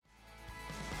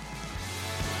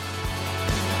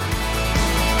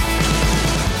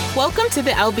Welcome to the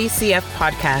LBCF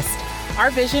podcast. Our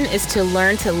vision is to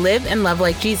learn to live and love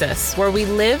like Jesus, where we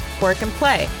live, work, and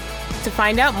play. To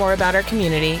find out more about our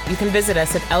community, you can visit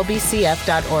us at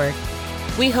lbcf.org.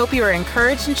 We hope you are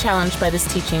encouraged and challenged by this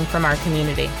teaching from our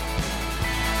community.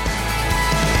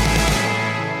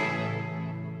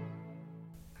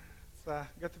 It's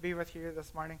good to be with you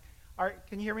this morning. All right,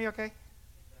 can you hear me okay?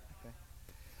 Okay.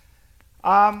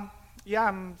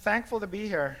 I'm thankful to be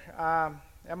here.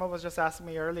 Emma was just asking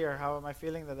me earlier, how am I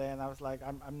feeling today? And I was like,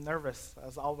 I'm nervous,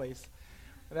 as always.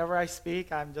 Whenever I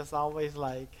speak, I'm just always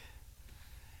like,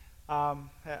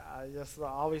 just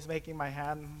always making my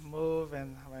hand move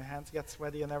and my hands get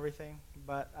sweaty and everything.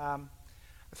 But I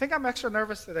think I'm extra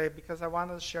nervous today because I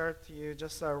wanted to share to you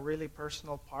just a really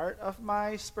personal part of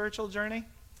my spiritual journey.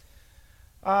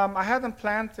 I hadn't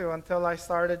planned to until I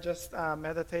started just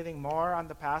meditating more on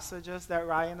the passages that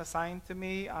Ryan assigned to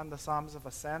me on the Psalms of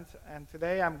Ascent. And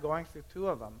today I'm going through two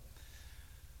of them,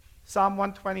 Psalm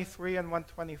 123 and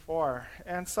 124.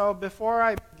 And so before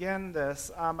I begin this,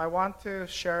 I want to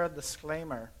share a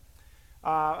disclaimer,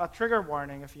 a trigger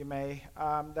warning, if you may,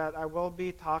 that I will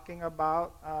be talking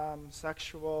about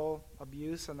sexual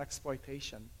abuse and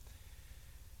exploitation.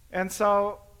 And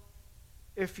so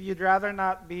if you'd rather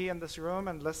not be in this room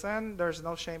and listen, there's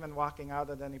no shame in walking out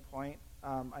at any point.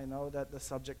 I know that the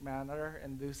subject matter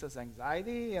induces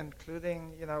anxiety,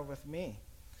 including, with me.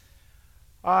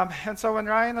 And so when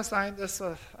Ryan assigned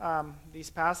these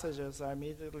passages, I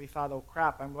immediately thought, oh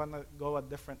crap, I'm going to go a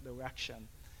different direction.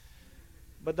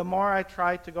 But the more I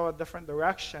tried to go a different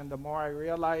direction, the more I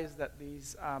realized that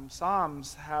these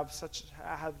Psalms have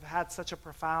had such a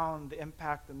profound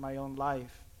impact in my own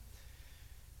life.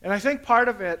 And I think part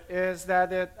of it is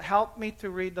that it helped me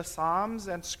to read the Psalms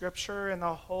and Scripture in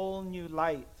a whole new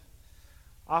light.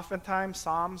 Oftentimes,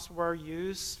 Psalms were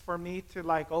used for me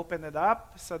to open it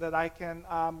up so that I can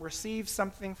receive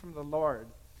something from the Lord.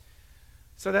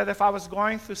 So that if I was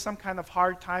going through some kind of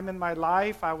hard time in my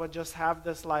life, I would just have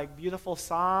this beautiful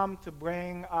Psalm to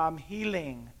bring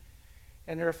healing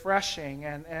and refreshing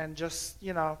and just,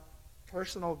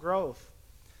 personal growth.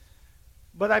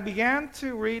 But I began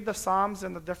to read the Psalms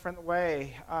in a different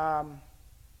way,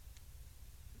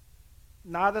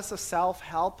 not as a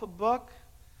self-help book,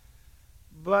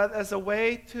 but as a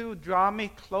way to draw me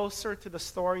closer to the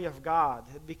story of God.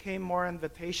 It became more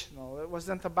invitational. It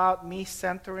wasn't about me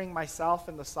centering myself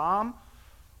in the Psalm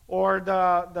or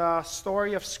the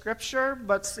story of Scripture,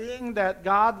 but seeing that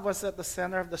God was at the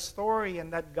center of the story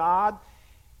and that God,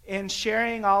 in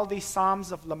sharing all these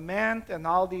Psalms of lament and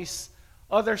all these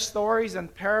other stories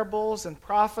and parables and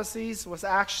prophecies, was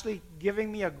actually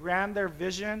giving me a grander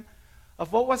vision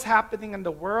of what was happening in the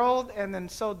world, and in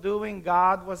so doing,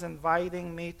 God was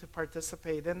inviting me to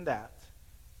participate in that.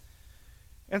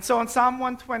 And so in Psalm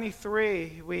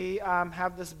 123, we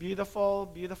have this beautiful,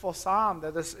 beautiful psalm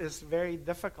that is very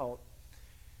difficult.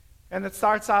 And it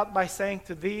starts out by saying,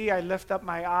 "To thee I lift up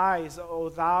my eyes, O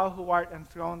thou who art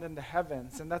enthroned in the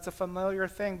heavens." And that's a familiar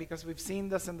thing because we've seen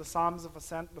this in the Psalms of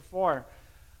Ascent before,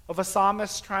 of a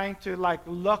psalmist trying to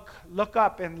look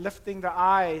up and lifting the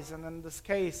eyes. And in this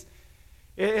case,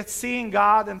 it's seeing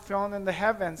God enthroned in the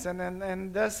heavens. And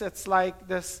in this, it's like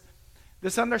this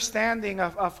understanding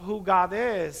of who God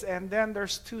is. And then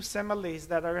there's two similes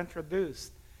that are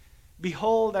introduced.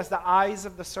 "Behold, as the eyes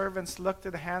of the servants look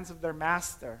to the hands of their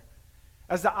master,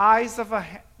 as the eyes of a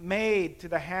maid to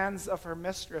the hands of her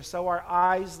mistress, so our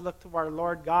eyes look to our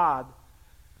Lord God,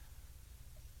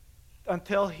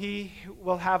 until He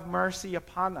will have mercy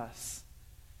upon us."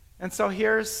 And so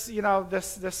here's,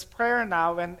 this prayer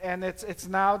now, and it's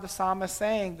now the psalmist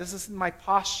saying, this is my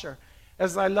posture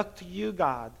as I look to you,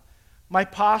 God. My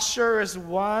posture is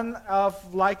one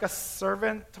of like a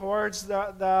servant towards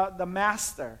the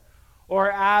master,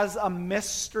 or as a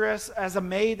mistress, as a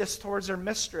maid is towards her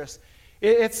mistress.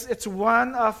 It's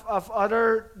one of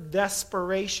utter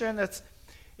desperation.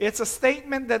 It's a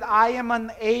statement that I am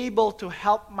unable to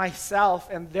help myself,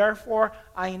 and therefore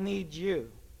I need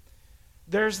you.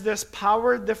 There's this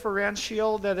power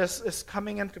differential that is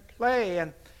coming into play.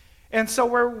 And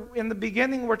so in the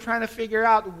beginning, we're trying to figure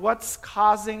out what's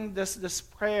causing this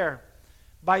prayer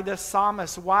by the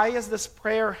psalmist. Why is this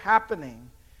prayer happening?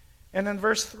 And in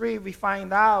verse 3, we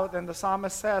find out, and the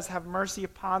psalmist says, "Have mercy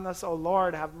upon us, O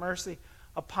Lord, have mercy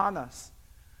upon us.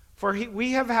 For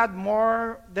we have had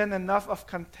more than enough of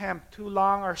contempt. Too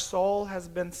long our soul has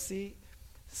been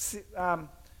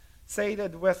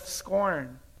sated with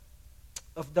scorn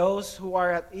of those who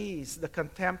are at ease, the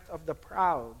contempt of the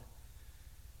proud."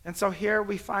 And so here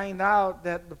we find out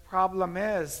that the problem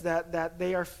is that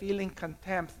they are feeling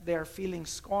contempt, they are feeling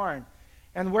scorn.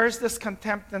 And where's this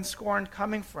contempt and scorn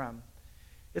coming from?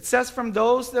 It says, from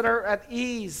those that are at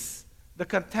ease, the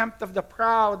contempt of the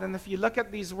proud. And if you look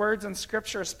at these words in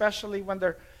Scripture, especially when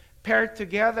they're paired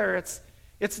together,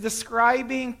 it's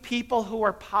describing people who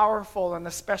are powerful and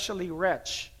especially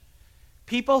rich.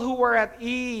 People who are at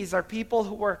ease are people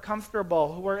who are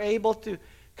comfortable, who are able to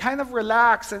kind of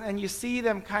relax, and you see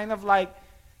them kind of like,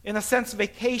 in a sense,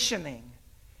 vacationing.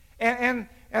 And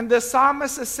the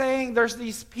psalmist is saying there's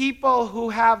these people who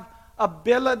have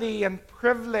ability and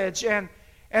privilege and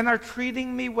are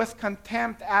treating me with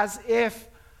contempt as if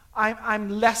I'm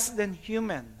less than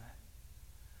human.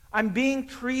 I'm being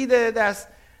treated as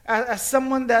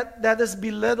someone that is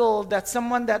belittled, as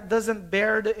someone that doesn't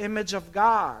bear the image of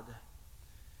God.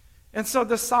 And so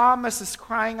the psalmist is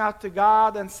crying out to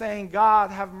God and saying, God,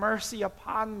 have mercy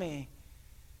upon me,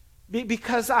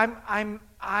 because I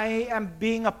am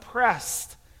being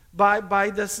oppressed by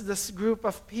this group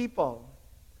of people.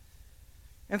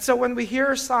 And so when we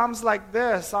hear psalms like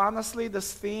this, honestly,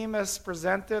 this theme is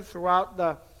presented throughout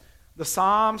the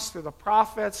Psalms, through the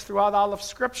prophets, throughout all of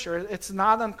Scripture. It's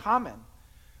not uncommon.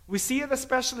 We see it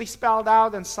especially spelled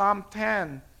out in Psalm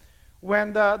 10,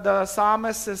 when the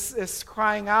psalmist is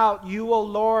crying out, you, O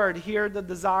Lord, hear the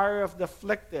desire of the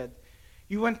afflicted.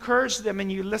 You encourage them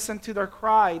and you listen to their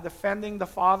cry, defending the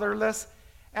fatherless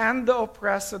and the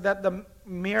oppressed, so that the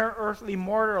mere earthly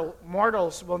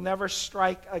mortals will never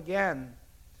strike again.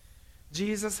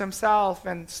 Jesus himself,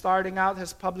 and starting out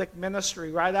his public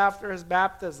ministry right after his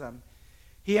baptism,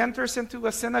 he enters into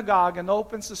a synagogue and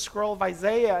opens the scroll of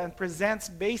Isaiah and presents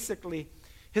basically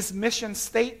his mission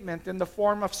statement in the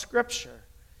form of Scripture.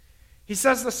 He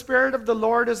says, the Spirit of the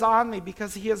Lord is on me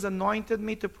because he has anointed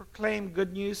me to proclaim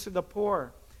good news to the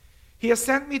poor. He has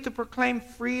sent me to proclaim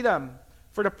freedom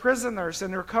for the prisoners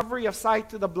and recovery of sight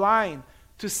to the blind,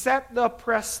 to set the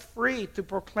oppressed free, to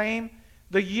proclaim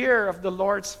the year of the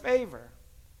Lord's favor.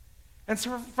 And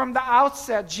so from the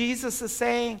outset, Jesus is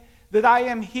saying that I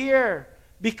am here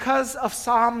because of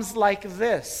psalms like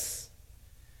this.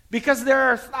 Because there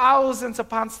are thousands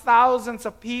upon thousands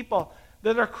of people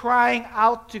that are crying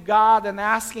out to God and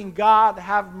asking God,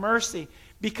 have mercy,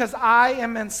 because I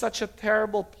am in such a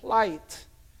terrible plight.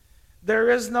 There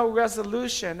is no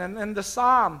resolution. And in the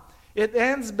psalm, it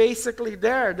ends basically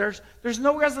there. There's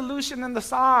no resolution in the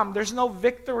psalm. There's no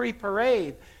victory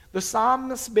parade. The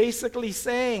psalmist is basically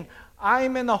saying,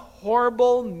 I'm in a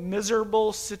horrible,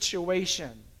 miserable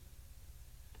situation.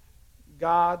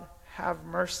 God, have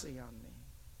mercy on me.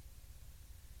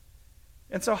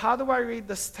 And so how do I read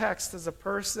this text as a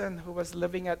person who was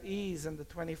living at ease in the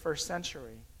 21st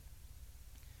century?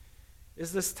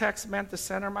 Is this text meant to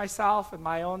center myself in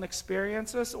my own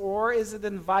experiences, or is it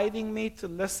inviting me to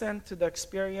listen to the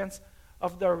experience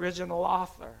of the original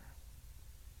author?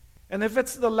 And if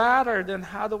it's the latter, then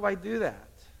how do I do that?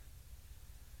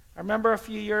 I remember a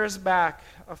few years back,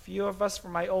 a few of us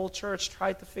from my old church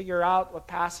tried to figure out what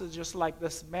passages like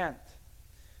this meant.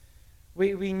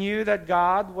 We knew that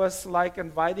God was like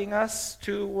inviting us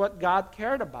to what God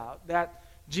cared about. That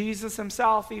Jesus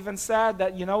himself even said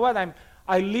that, you know what,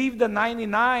 I leave the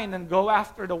 99 and go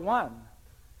after the one.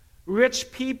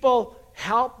 Rich people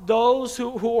help those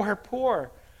who are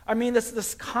poor. I mean, it's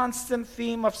this constant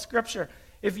theme of Scripture.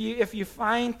 If you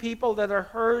find people that are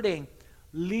hurting,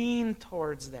 lean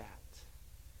towards that.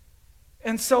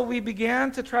 And so we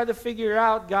began to try to figure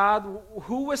out, God,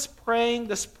 who is praying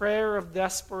this prayer of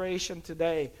desperation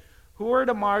today? Who are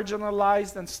the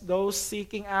marginalized and those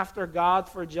seeking after God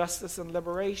for justice and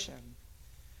liberation?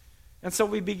 And so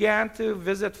we began to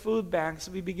visit food banks.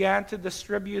 We began to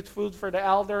distribute food for the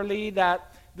elderly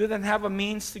that didn't have a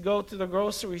means to go to the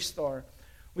grocery store.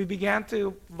 We began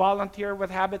to volunteer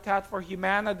with Habitat for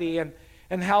Humanity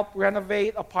and help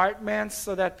renovate apartments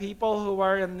so that people who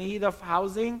are in need of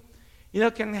housing,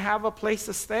 can have a place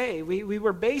to stay. We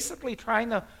were basically trying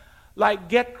to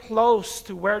get close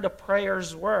to where the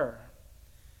prayers were.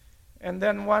 And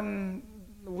then one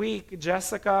week,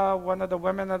 Jessica, one of the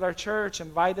women at our church,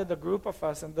 invited a group of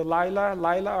us. And Lila,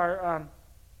 our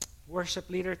worship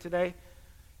leader today,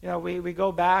 we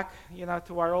go back,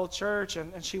 to our old church,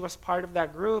 and she was part of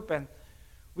that group. And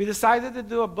we decided to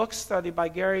do a book study by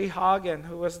Gary Hagen,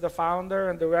 who was the founder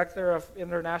and director of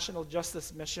International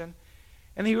Justice Mission.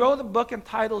 And he wrote a book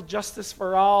entitled Justice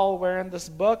for All, where in this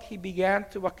book he began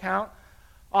to account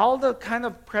all the kind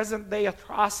of present-day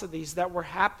atrocities that were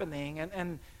happening.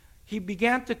 And he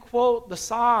began to quote the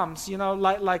Psalms,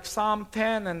 like Psalm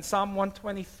 10 and Psalm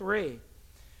 123.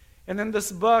 And in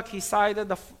this book, he cited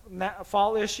the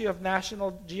fall issue of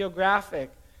National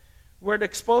Geographic, where it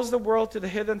exposed the world to the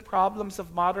hidden problems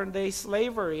of modern-day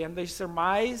slavery. And they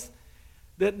surmised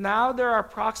that now there are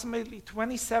approximately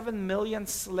 27 million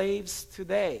slaves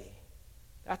today.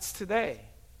 That's today.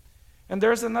 And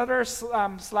there's another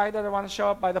slide that I want to show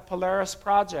up by the Polaris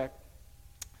Project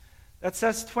that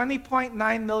says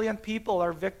 20.9 million people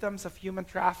are victims of human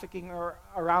trafficking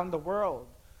around the world.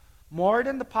 More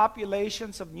than the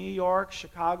populations of New York,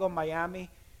 Chicago, Miami,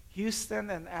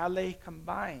 Houston, and LA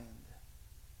combined.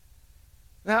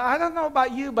 Now, I don't know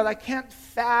about you, but I can't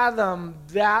fathom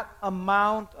that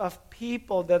amount of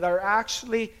people that are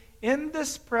actually in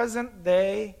this present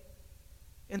day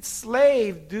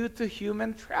enslaved due to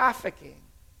human trafficking.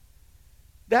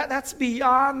 That's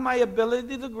beyond my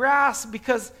ability to grasp,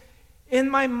 because in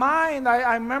my mind,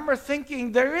 I remember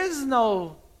thinking there is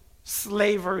no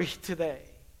slavery today.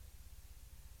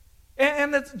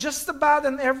 And it's just about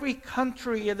in every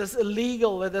country it is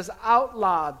illegal, it is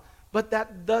outlawed. But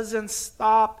that doesn't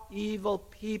stop evil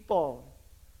people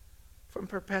from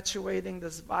perpetuating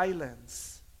this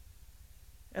violence.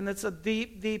 And it's a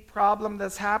deep, deep problem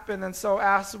that's happened. And so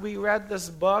as we read this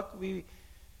book,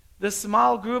 this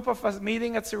small group of us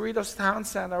meeting at Cerritos Town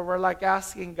Center, we're like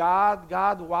asking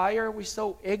God, why are we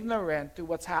so ignorant to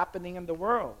what's happening in the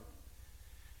world?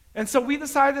 And so we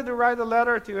decided to write a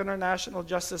letter to International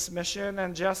Justice Mission,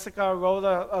 and Jessica wrote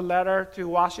a letter to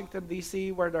Washington,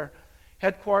 D.C., where their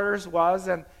headquarters was,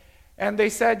 and they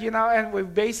said, and we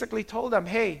basically told them,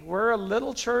 hey, we're a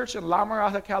little church in La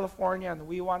Mirada, California, and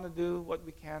we want to do what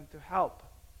we can to help.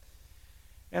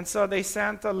 And so they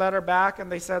sent a letter back,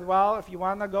 and they said, well, if you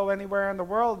want to go anywhere in the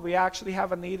world, we actually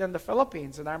have a need in the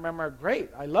Philippines. And I remember,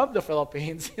 great, I love the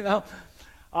Philippines, we're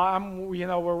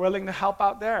willing to help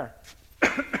out there.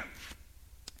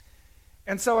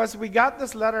 And so as we got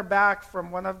this letter back from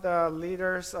one of the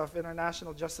leaders of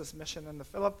International Justice Mission in the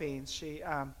Philippines, she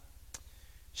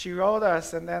wrote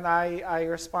us, and then I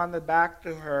responded back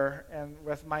to her and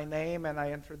with my name, and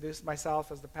I introduced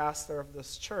myself as the pastor of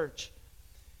this church.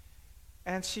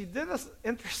 And she did an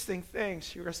interesting thing.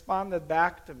 She responded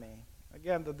back to me.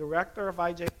 Again, the director of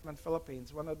IJM in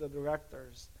Philippines, one of the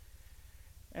directors.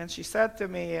 And she said to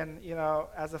me, and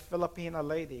as a Filipina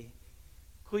lady,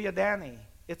 Kuya Danny,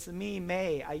 it's me,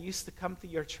 May. I used to come to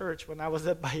your church when I was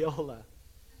at Biola.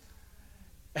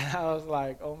 And I was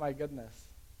like, oh my goodness.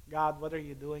 God, what are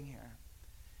you doing here?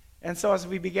 And so as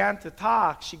we began to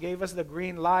talk, she gave us the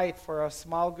green light for a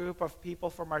small group of people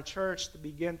from our church to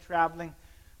begin traveling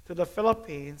to the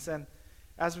Philippines. And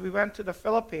as we went to the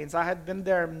Philippines, I had been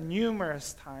there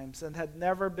numerous times and had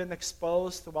never been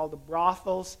exposed to all the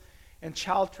brothels and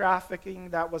child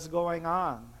trafficking that was going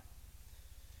on.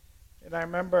 And I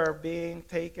remember being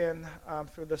taken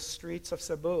through the streets of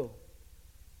Cebu.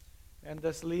 And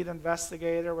this lead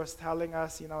investigator was telling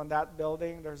us, in that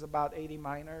building, there's about 80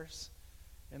 minors.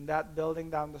 In that building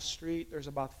down the street, there's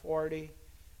about 40.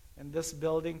 In this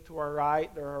building to our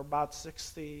right, there are about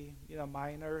 60,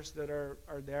 minors that are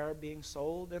there being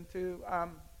sold into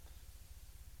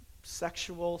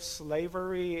sexual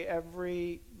slavery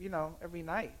every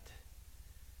night.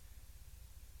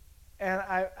 And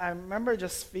I remember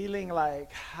just feeling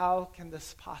like, how can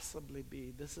this possibly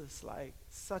be? This is like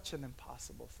such an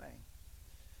impossible thing.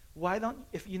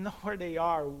 If you know where they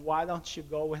are, why don't you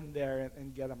go in there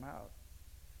and get them out?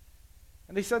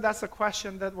 And they said that's a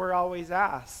question that we're always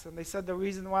asked. And they said the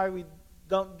reason why we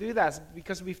don't do that is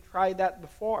because we've tried that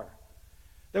before.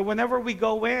 That whenever we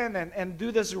go in and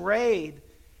do this raid,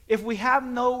 if we have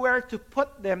nowhere to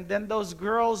put them, then those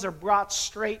girls are brought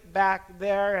straight back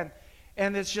there,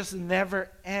 and it just never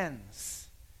ends.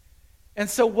 And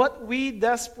so what we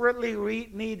desperately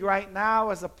need right now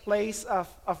is a place of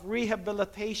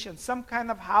rehabilitation, some kind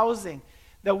of housing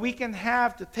that we can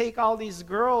have to take all these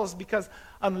girls, because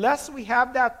unless we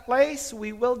have that place,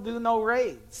 we will do no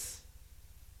raids.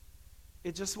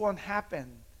 It just won't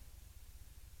happen.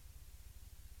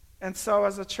 And so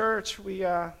as a church, we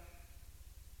got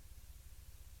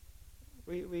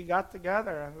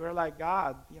together and we were like,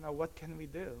 God, what can we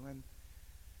do?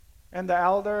 And the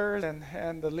elders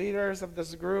and the leaders of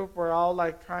this group were all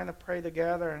like trying to pray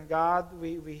together. And God,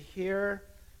 we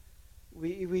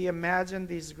imagine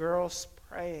these girls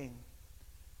praying,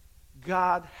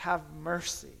 God, have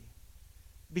mercy,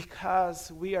 because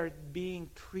we are being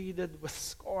treated with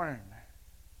scorn.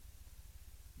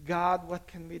 God, what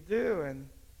can we do? And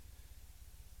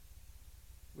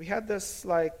we had this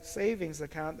savings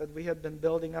account that we had been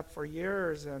building up for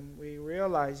years, and we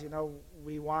realized,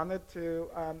 we wanted to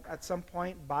at some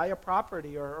point buy a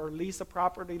property or lease a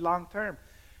property long term.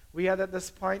 We had at this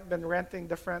point been renting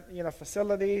different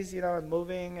facilities, and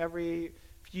moving every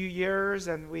few years,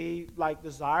 and we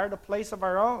desired a place of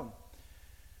our own.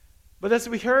 But as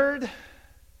we heard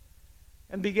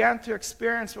and began to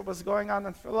experience what was going on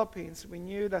in the Philippines, we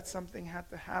knew that something had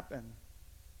to happen.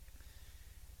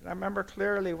 And I remember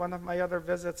clearly one of my other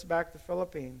visits back to the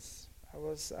Philippines. I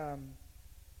was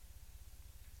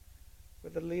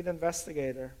with the lead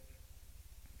investigator.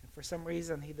 And for some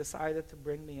reason, he decided to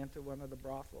bring me into one of the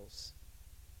brothels.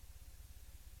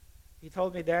 He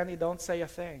told me, Danny, don't say a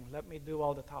thing. Let me do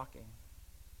all the talking.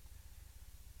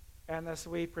 And as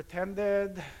we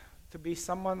pretended to be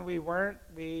someone we weren't,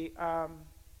 we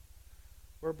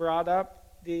were brought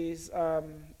up these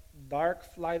dark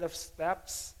flight of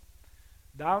steps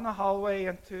down a hallway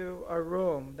into a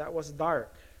room that was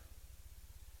dark.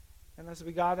 And as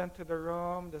we got into the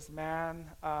room, this man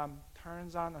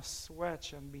turns on a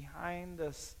switch, and behind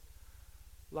this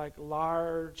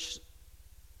large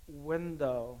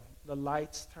window, the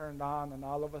lights turned on, and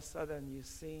all of a sudden you've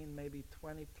seen maybe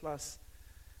 20 plus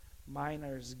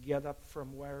miners get up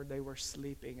from where they were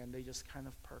sleeping, and they just kind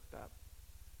of perked up,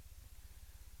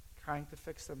 trying to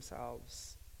fix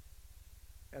themselves.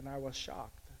 And I was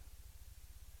shocked.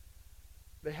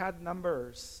 They had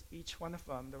numbers, each one of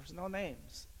them. There was no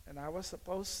names. And I was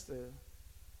supposed to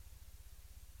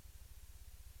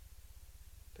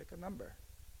pick a number.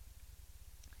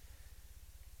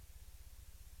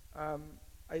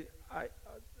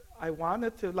 I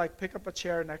wanted to pick up a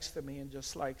chair next to me and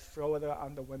just throw it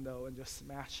on the window and just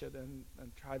smash it and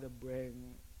try to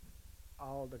bring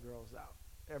all the girls out.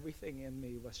 Everything in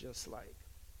me was just like,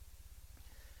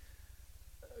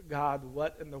 God,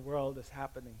 what in the world is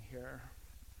happening here?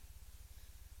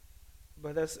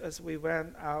 But as we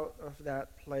went out of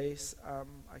that place,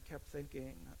 I kept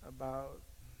thinking about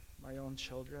my own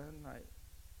children. I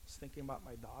was thinking about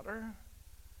my daughter.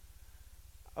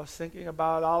 I was thinking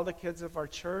about all the kids of our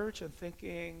church and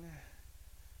thinking,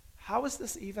 how is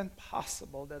this even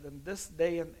possible that in this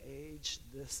day and age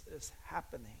this is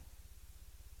happening?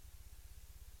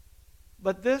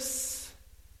 But this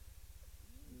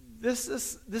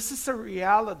is a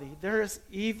reality. There is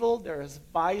evil, there is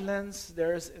violence,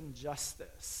 there is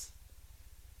injustice.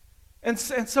 And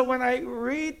so when I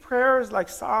read prayers like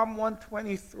Psalm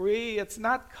 123, it's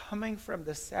not coming from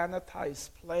the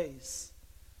sanitized place.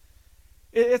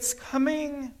 It's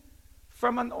coming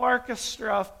from an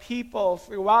orchestra of people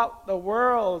throughout the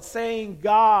world saying,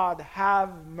 God,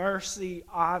 have mercy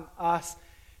on us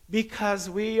because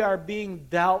we are being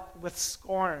dealt with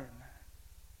scorn.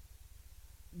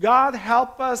 God,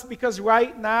 help us because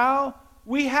right now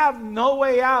we have no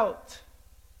way out.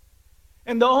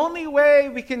 And the only way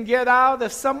we can get out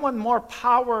is someone more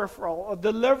powerful, a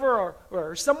deliverer,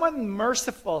 or someone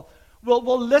merciful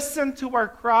will listen to our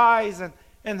cries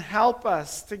and help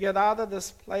us to get out of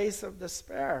this place of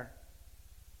despair.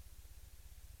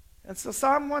 And so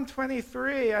Psalm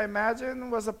 123, I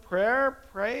imagine, was a prayer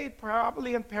prayed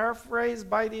probably and paraphrased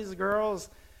by these girls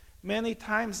many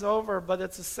times over, but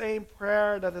it's the same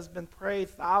prayer that has been prayed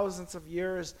thousands of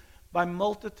years by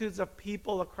multitudes of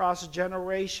people across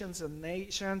generations and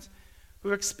nations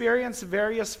who experience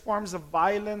various forms of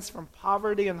violence, from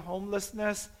poverty and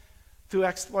homelessness to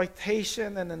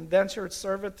exploitation and indentured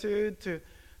servitude to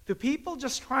people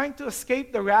just trying to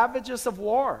escape the ravages of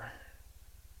war.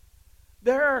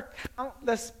 There are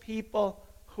countless people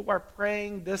who are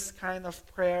praying this kind of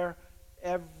prayer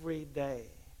every day.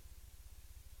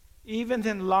 Even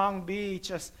in Long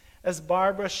Beach, as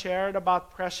Barbara shared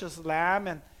about Precious Lamb,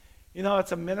 and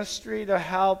it's a ministry to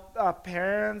help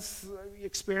parents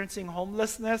experiencing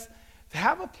homelessness to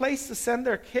have a place to send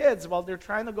their kids while they're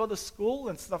trying to go to school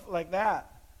and stuff like that.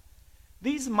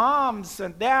 These moms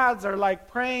and dads are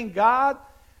praying, God,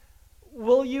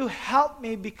 will you help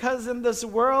me, because in this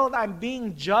world I'm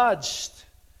being judged.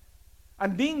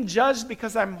 I'm being judged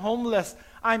because I'm homeless.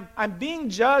 I'm being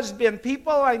judged, and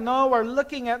people I know are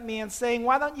looking at me and saying,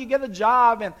 why don't you get a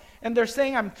job? And they're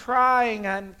saying, I'm trying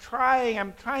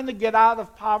to get out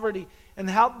of poverty and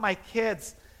help my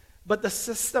kids. But the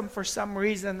system, for some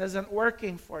reason, isn't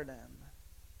working for them.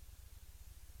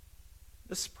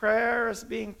 This prayer is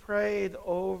being prayed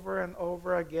over and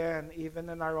over again, even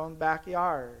in our own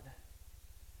backyard.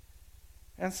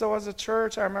 And so as a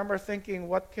church, I remember thinking,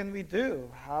 what can we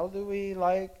do? How do we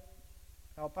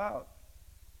help out?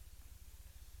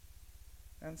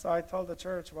 And so I told the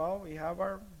church, well, we have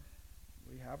our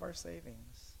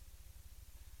savings.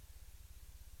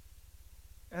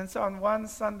 And so on one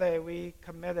Sunday, we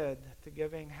committed to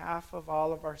giving half of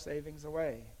all of our savings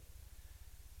away.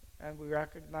 And we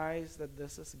recognized that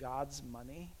this is God's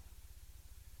money.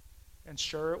 And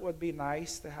sure, it would be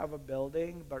nice to have a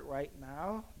building, but right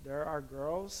now, there are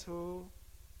girls who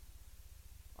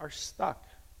are stuck.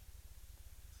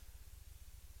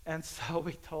 And so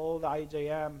we told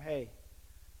IJM, hey,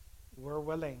 we're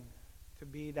willing to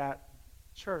be that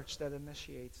church that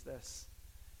initiates this.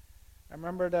 I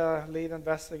remember the lead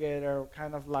investigator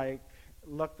kind of like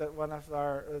looked at one of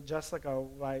our Jessica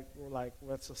like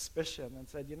with suspicion and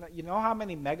said, you know how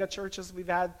many mega churches we've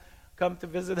had come to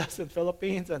visit us in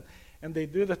Philippines, and they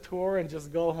do the tour and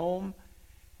just go home.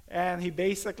 And he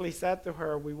basically said to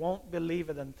her, we won't believe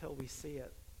it until we see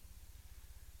it.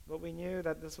 But we knew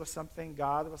that this was something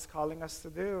God was calling us to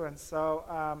do. And so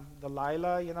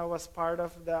Delilah, was part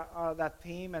of that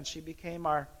team, and she became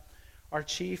our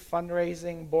chief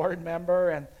fundraising board member.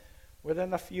 And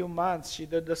within a few months, she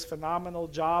did this phenomenal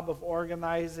job of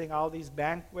organizing all these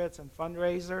banquets and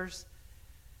fundraisers.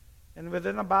 And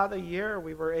within about a year,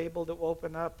 we were able to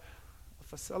open up a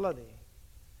facility.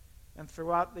 And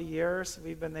throughout the years,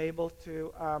 we've been able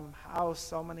to house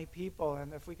so many people.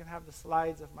 And if we can have the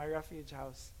slides of my refuge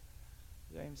house,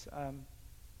 James.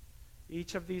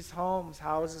 Each of these homes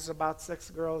houses about 6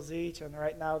 girls each. And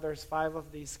right now, there's 5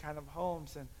 of these kind of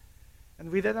homes.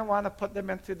 And we didn't want to put them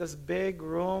into this big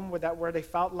room where they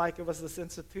felt like it was this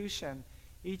institution.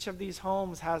 Each of these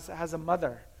homes has a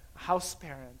mother, a house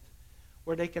parent,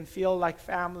 where they can feel like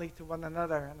family to one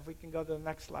another. And if we can go to the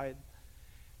next slide.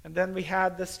 And then we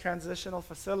had this transitional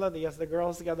facility as the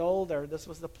girls get older. This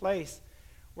was the place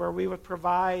where we would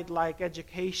provide like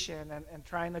education and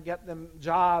trying to get them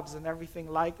jobs and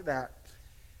everything like that.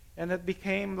 And it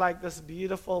became like this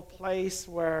beautiful place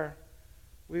where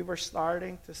we were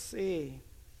starting to see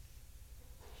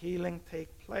healing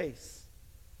take place.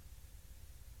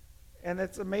 And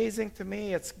it's amazing to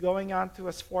me, it's going on to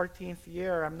its 14th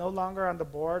year. I'm no longer on the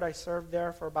board. I served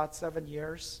there for about 7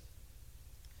 years.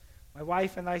 My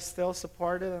wife and I still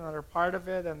supported and are part of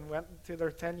it and went to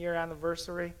their 10-year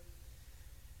anniversary.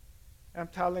 I'm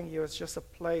telling you, it's just a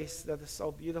place that is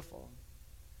so beautiful.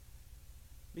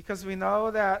 Because we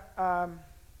know that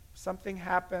something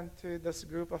happened to this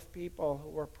group of people who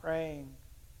were praying,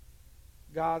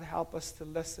 God, help us to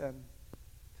listen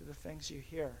to the things you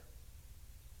hear.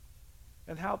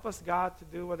 And help us, God, to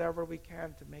do whatever we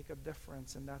can to make a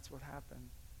difference, and that's what happened.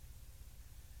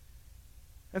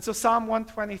 And so Psalm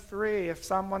 123, if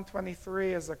Psalm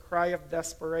 123 is a cry of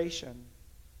desperation,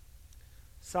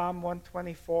 Psalm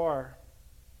 124,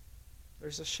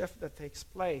 there's a shift that takes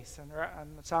place. And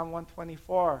Psalm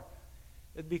 124,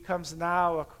 it becomes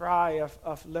now a cry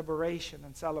of liberation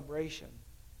and celebration.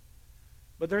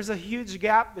 But there's a huge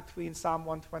gap between Psalm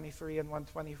 123 and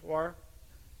 124.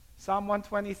 Psalm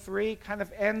 123 kind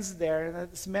of ends there, and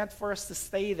it's meant for us to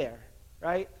stay there,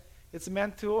 right? It's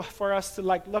meant for us to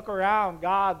like look around.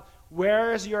 God,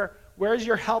 where's your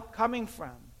help coming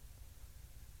from?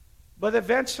 But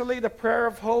eventually the prayer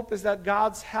of hope is that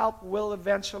God's help will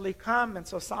eventually come. And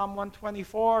so Psalm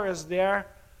 124 is there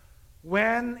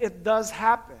when it does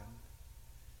happen.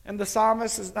 And the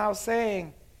psalmist is now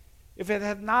saying, if it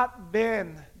had not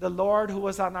been the Lord who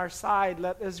was on our side,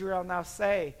 let Israel now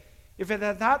say, if it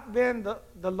had not been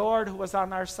the Lord who was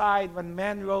on our side when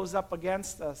men rose up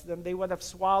against us, then they would have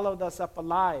swallowed us up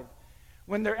alive.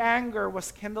 When their anger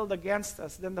was kindled against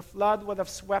us, then the flood would have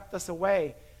swept us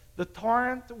away. The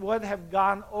torrent would have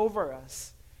gone over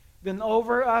us. Then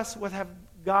over us would have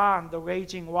gone the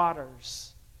raging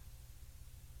waters.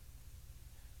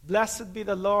 Blessed be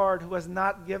the Lord who has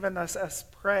not given us as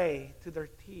prey to their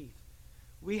teeth.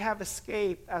 We have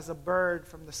escaped as a bird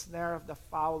from the snare of the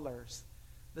fowlers.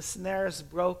 The snare is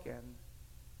broken,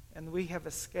 and we have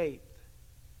escaped.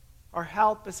 Our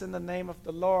help is in the name of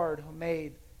the Lord who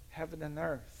made heaven and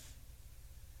earth.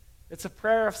 It's a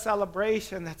prayer of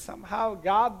celebration that somehow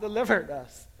God delivered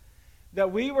us,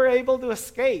 that we were able to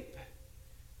escape.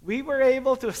 We were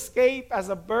able to escape as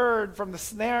a bird from the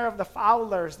snare of the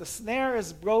fowlers. The snare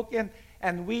is broken,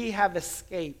 and we have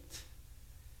escaped.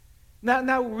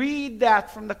 Now read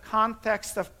that from the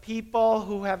context of people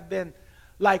who have been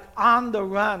like on the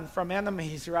run from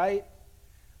enemies, right?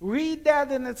 Read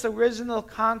that in its original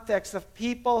context of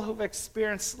people who've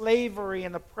experienced slavery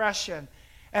and oppression.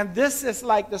 And this is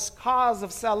like this cause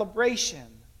of celebration.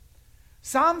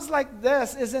 Psalms like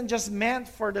this isn't just meant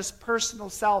for this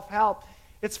personal self-help.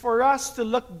 It's for us to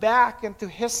look back into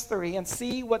history and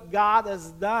see what God has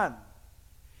done.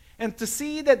 And to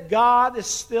see that God is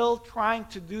still trying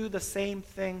to do the same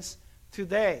things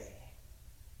today.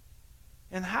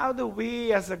 And how do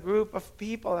we as a group of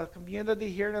people, a community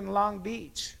here in Long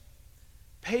Beach,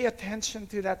 pay attention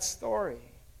to that story?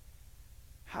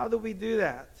 How do we do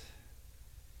that?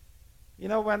 You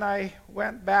know, when I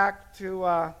went back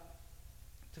to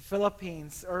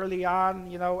Philippines early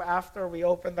on, after we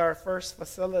opened our first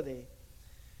facility,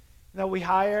 we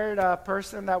hired a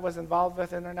person that was involved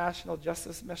with International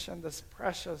Justice Mission, this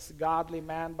precious, godly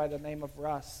man by the name of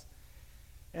Russ.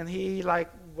 And he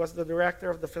was the director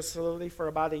of the facility for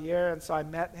about a year, and so I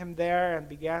met him there,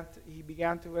 and he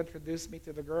began to introduce me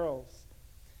to the girls.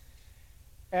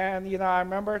 And I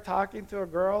remember talking to a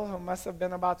girl who must have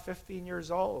been about 15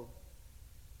 years old.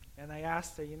 And I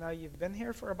asked her, you've been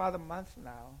here for about a month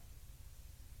now.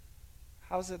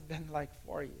 How's it been like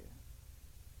for you?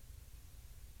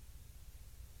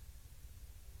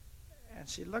 And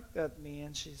she looked at me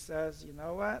and she says, you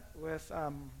know what?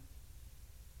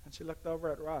 And she looked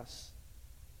over at Russ.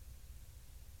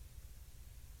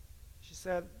 She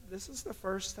said, this is the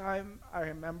first time I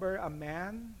remember a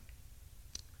man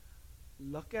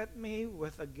look at me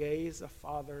with a gaze of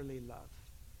fatherly love.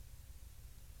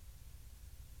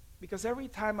 Because every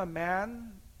time a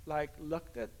man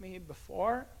looked at me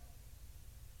before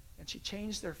and she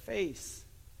changed their face,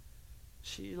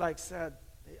 she said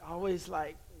they always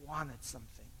wanted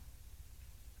something.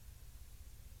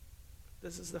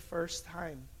 This is the first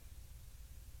time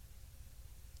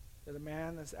that a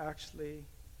man is actually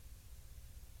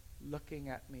looking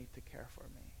at me to care for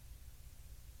me.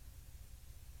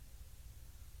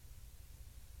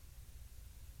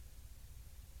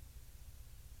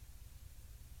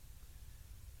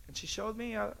 And she showed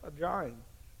me a drawing.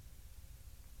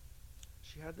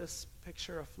 She had this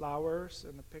picture of flowers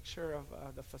and a picture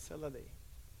of the facility.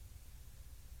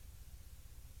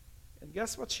 And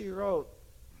guess what she wrote?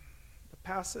 The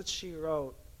passage she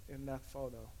wrote in that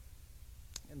photo,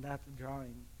 in that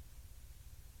drawing.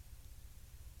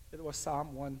 It was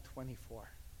Psalm 124.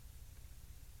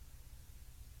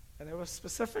 And it was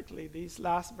specifically these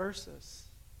last verses.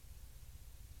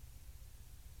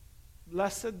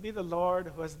 Blessed be the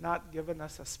Lord who has not given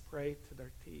us as prey to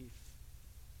their teeth.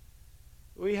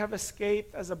 We have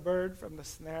escaped as a bird from the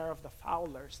snare of the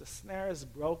fowlers. The snare is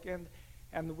broken,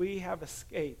 and we have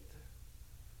escaped.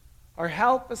 Our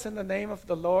help is in the name of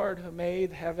the Lord who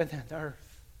made heaven and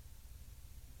earth.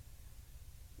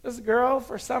 This girl,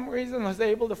 for some reason, was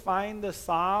able to find the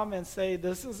psalm and say,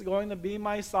 this is going to be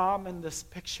my psalm in this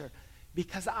picture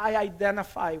because I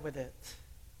identify with it.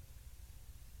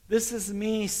 This is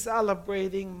me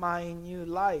celebrating my new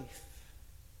life.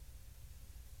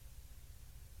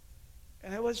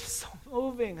 And it was just so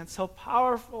moving and so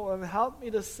powerful, and helped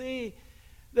me to see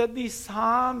that these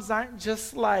psalms aren't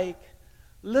just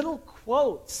little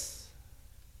quotes.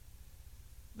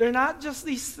 They're not just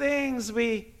these things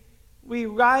we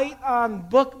write on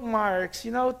bookmarks,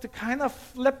 to kind of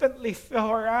flippantly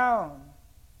throw around.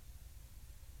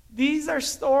 These are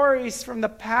stories from the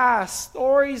past,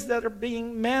 stories that are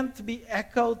being meant to be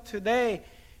echoed today.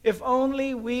 If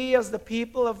only we as the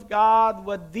people of God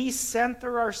would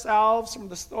decenter ourselves from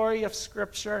the story of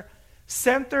Scripture,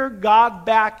 center God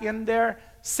back in there,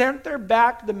 center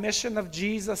back the mission of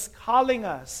Jesus calling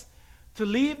us to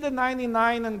leave the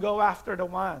 99 and go after the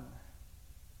one.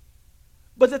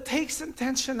 But it takes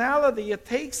intentionality. It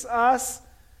takes us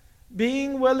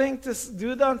being willing to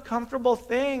do the uncomfortable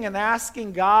thing and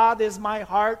asking God, is my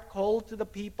heart cold to the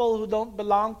people who don't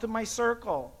belong to my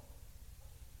circle?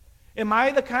 Am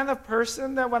I the kind of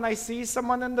person that when I see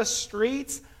someone in the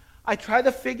streets, I try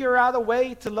to figure out a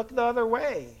way to look the other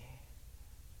way?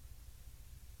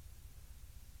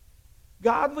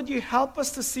 God, would you help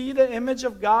us to see the image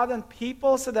of God in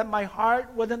people so that my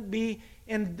heart wouldn't be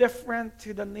indifferent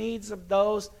to the needs of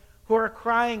those who are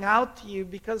crying out to you,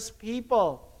 because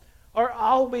people are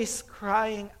always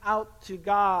crying out to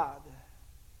God.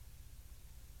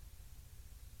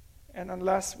 And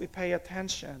unless we pay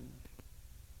attention,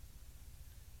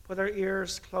 put our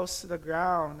ears close to the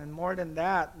ground, and more than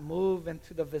that, move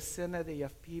into the vicinity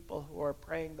of people who are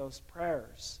praying those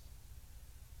prayers,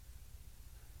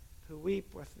 to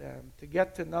weep with them, to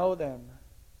get to know them,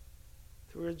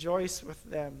 to rejoice with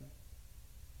them,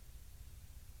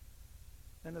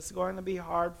 then it's going to be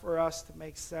hard for us to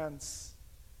make sense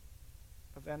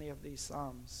of any of these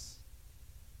psalms.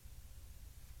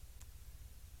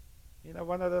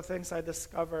 One of the things I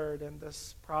discovered in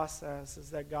this process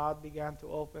is that God began to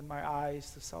open my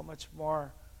eyes to so much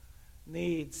more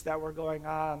needs that were going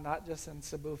on, not just in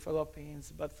Cebu,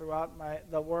 Philippines, but throughout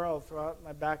the world, throughout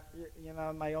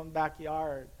my own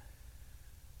backyard.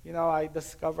 I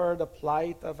discovered the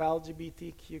plight of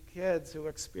LGBTQ kids who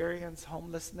experience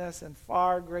homelessness in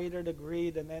far greater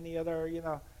degree than any other,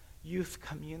 youth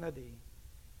community.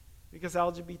 Because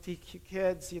LGBTQ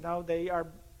kids, they are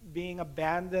being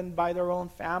abandoned by their own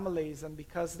families, and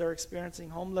because they're experiencing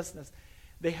homelessness,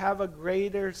 they have a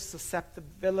greater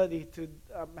susceptibility to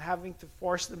having to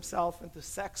force themselves into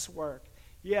sex work.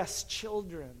 Yes,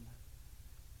 children.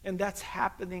 And that's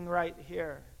happening right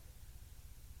here.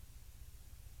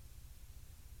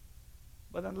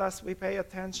 But unless we pay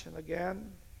attention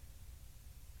again,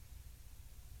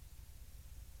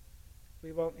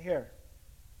 We won't hear.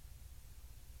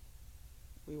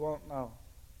 We won't know.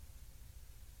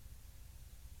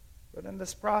 But in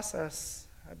this process,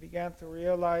 I began to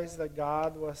realize that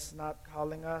God was not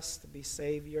calling us to be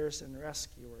saviors and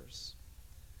rescuers.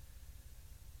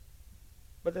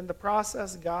 But in the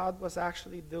process, God was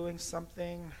actually doing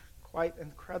something quite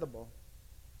incredible.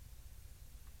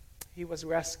 He was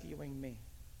rescuing me.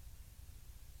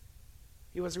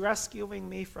 He was rescuing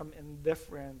me from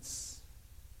indifference,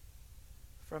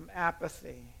 from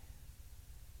apathy,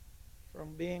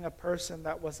 from being a person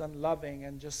that was unloving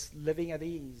and just living at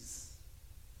ease,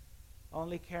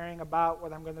 only caring about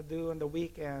what I'm going to do on the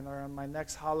weekend or on my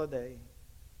next holiday.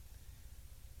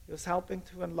 He was helping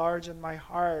to enlarge in my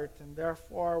heart, and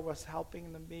therefore was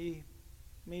helping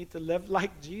me to live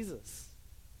like Jesus.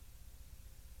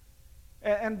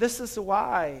 And this is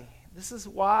why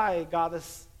God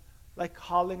is like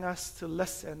calling us to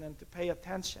listen and to pay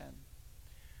attention.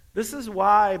 This is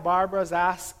why Barbara's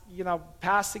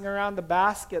passing around the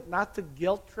basket, not to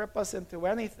guilt trip us into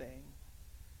anything.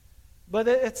 But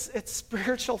it's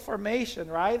spiritual formation,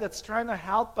 right? It's trying to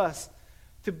help us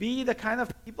to be the kind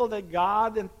of people that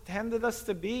God intended us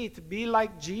to be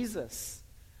like Jesus,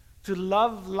 to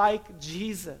love like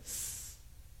Jesus.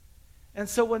 And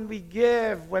so when we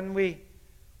give, when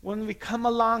we come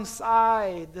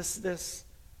alongside this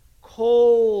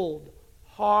cold,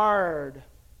 hard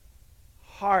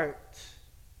heart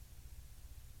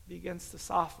begins to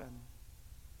soften.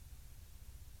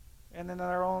 And in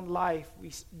our own life,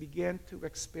 we begin to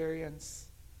experience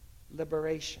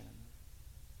liberation.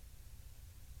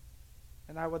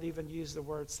 And I would even use the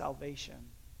word salvation.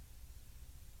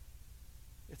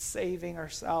 It's saving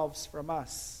ourselves from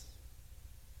us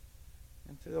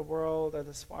into the world that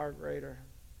is far greater.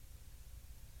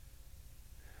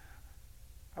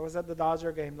 I was at the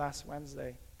Dodger game last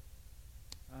Wednesday.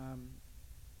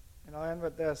 And I'll end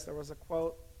with this. There was a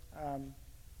quote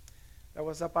that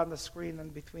was up on the screen in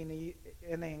between the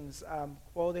innings,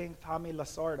 quoting Tommy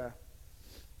Lasorda,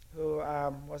 who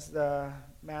was the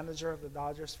manager of the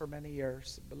Dodgers for many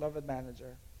years, a beloved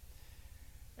manager.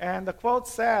 And the quote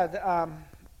said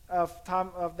of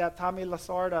that Tommy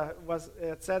Lasorda,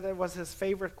 it was his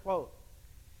favorite quote.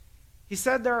 He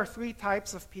said there are 3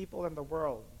 types of people in the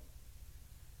world.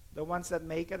 The ones that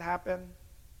make it happen,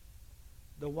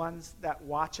 the ones that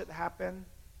watch it happen,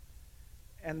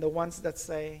 and the ones that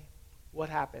say, "What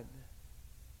happened?"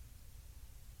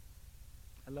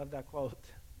 I love that quote.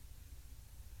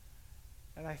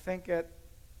 And I think it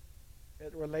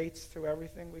relates to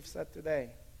everything we've said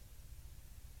today.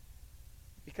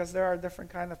 Because there are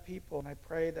different kind of people, and I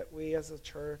pray that we as a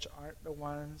church aren't the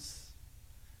ones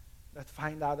that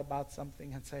find out about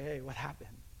something and say, "Hey, what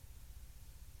happened?"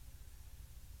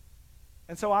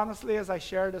 And so honestly, as I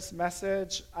share this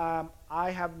message,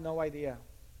 I have no idea.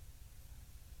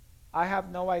 I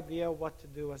have no idea what to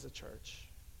do as a church.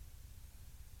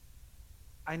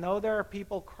 I know there are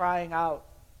people crying out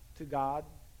to God.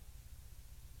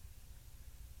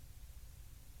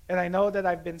 And I know that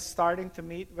I've been starting to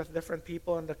meet with different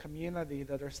people in the community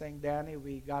that are saying, "Danny,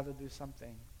 we got to do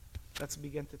something. Let's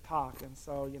begin to talk." And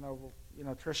so,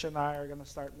 Tricia and I are going to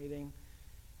start meeting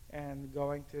and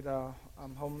going to the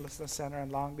homelessness center in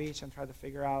Long Beach and try to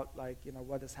figure out,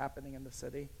 what is happening in the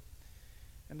city.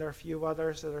 And there are a few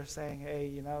others that are saying,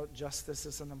 "Hey, justice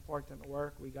is an important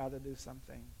work. We got to do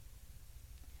something."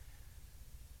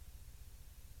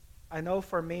 I know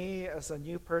for me, as a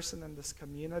new person in this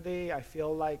community, I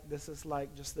feel like this is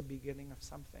just the beginning of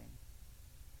something.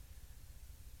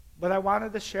 But I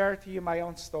wanted to share to you my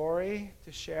own story,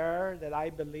 to share that I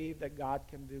believe that God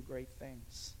can do great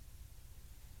things.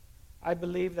 I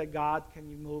believe that God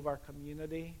can move our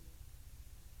community.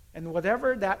 And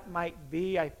whatever that might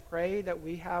be, I pray that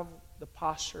we have the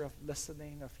posture of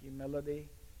listening, of humility,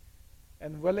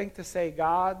 and willing to say,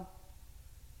 "God,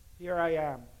 here I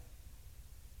am.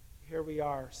 Here we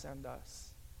are, send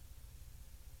us.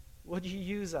 Would you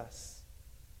use us?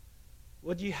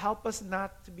 Would you help us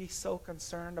not to be so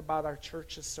concerned about our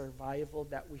church's survival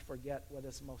that we forget what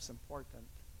is most important?"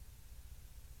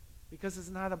 Because it's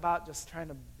not about just trying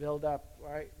to build up,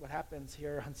 right, what happens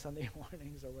here on Sunday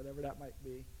mornings or whatever that might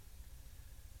be.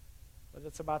 But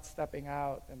it's about stepping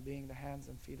out and being the hands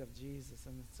and feet of Jesus,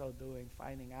 and in so doing,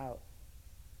 finding out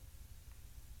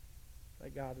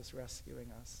that God is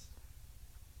rescuing us.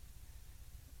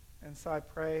 And so I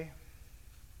pray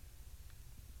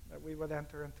that we would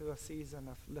enter into a season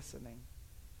of listening,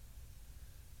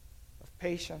 of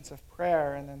patience, of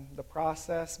prayer, and in the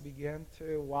process begin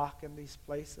to walk in these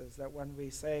places that when we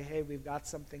say, "Hey, we've got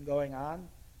something going on,"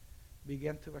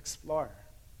 begin to explore.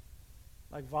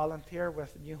 like volunteer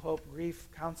with New Hope Grief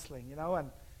Counseling,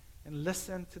 and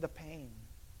listen to the pain.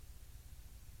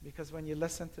 Because when you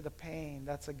listen to the pain,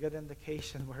 that's a good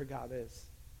indication where God is.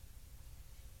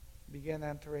 Begin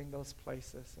entering those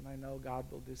places, and I know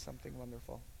God will do something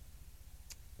wonderful.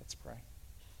 Let's pray.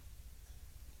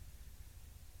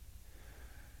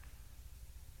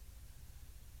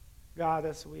 God,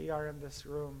 as we are in this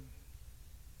room,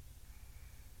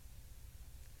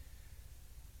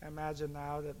 imagine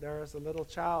now that there is a little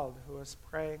child who is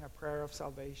praying a prayer of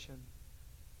salvation,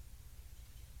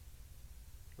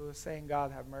 who is saying,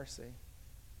 God, have mercy.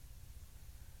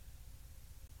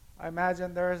 I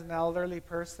imagine there is an elderly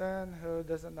person who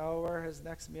doesn't know where his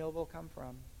next meal will come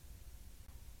from,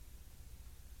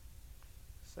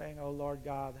 saying, oh Lord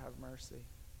God, have mercy.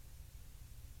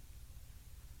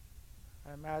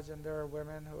 I imagine there are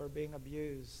women who are being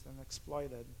abused and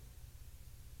exploited,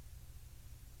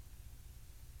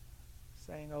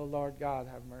 saying, oh Lord God,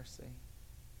 have mercy.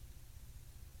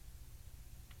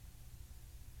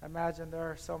 I imagine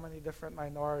there are so many different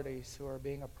minorities who are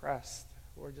being oppressed,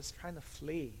 who are just trying to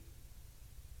flee,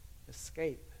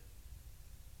 escape.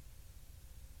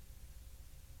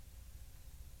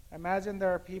 I imagine there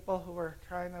are people who are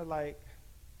trying to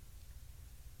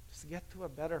just get to a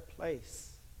better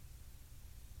place,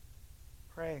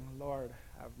 praying, Lord,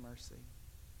 have mercy.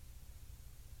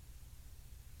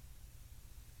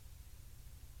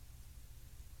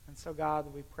 And so,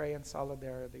 God, we pray in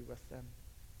solidarity with them.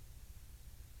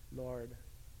 Lord,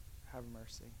 have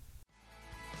mercy.